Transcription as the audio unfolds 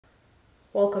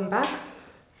Welcome back,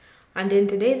 and in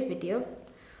today's video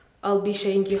I'll be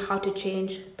showing you how to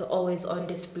change the always on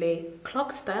display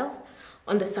clock style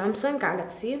on the Samsung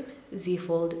Galaxy Z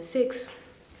Fold 6.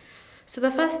 So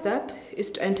the first step is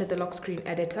to enter the lock screen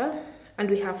editor, and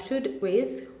we have two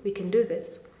ways we can do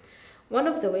this. One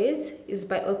of the ways is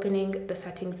by opening the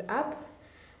settings app,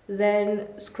 then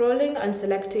scrolling and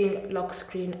selecting lock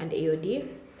screen and AOD.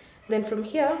 Then from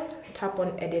here, tap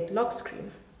on edit lock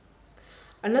screen.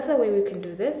 Another way we can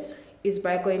do this is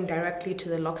by going directly to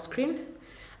the lock screen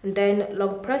and then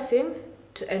long pressing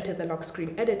to enter the lock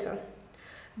screen editor.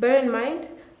 Bear in mind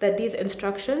that these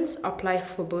instructions apply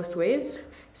for both ways,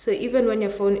 so even when your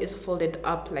phone is folded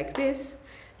up like this,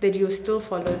 then you'll still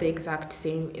follow the exact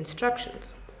same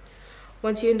instructions.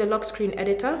 Once you're in the lock screen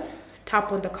editor,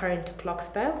 tap on the current clock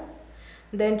style,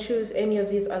 then choose any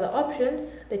of these other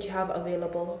options that you have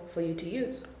available for you to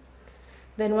use.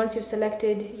 Then once you've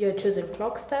selected your chosen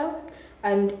clock style,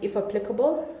 and if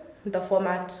applicable, the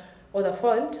format or the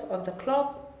font of the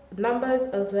clock, numbers,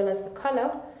 as well as the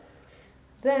color,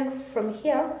 then from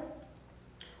here,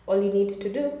 all you need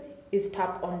to do is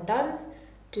tap on done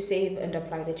to save and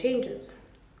apply the changes.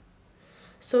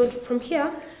 So from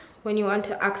here, when you want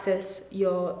to access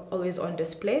your always on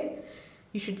display,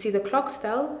 you should see the clock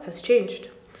style has changed.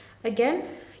 Again,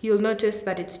 you'll notice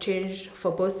that it's changed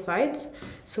for both sides.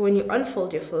 So when you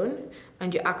unfold your phone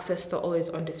and you access the always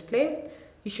on display,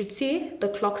 you should see the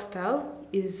clock style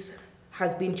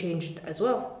has been changed as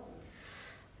well.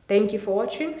 Thank you for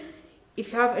watching.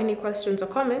 If you have any questions or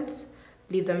comments,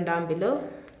 leave them down below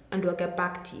and we'll get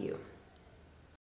back to you.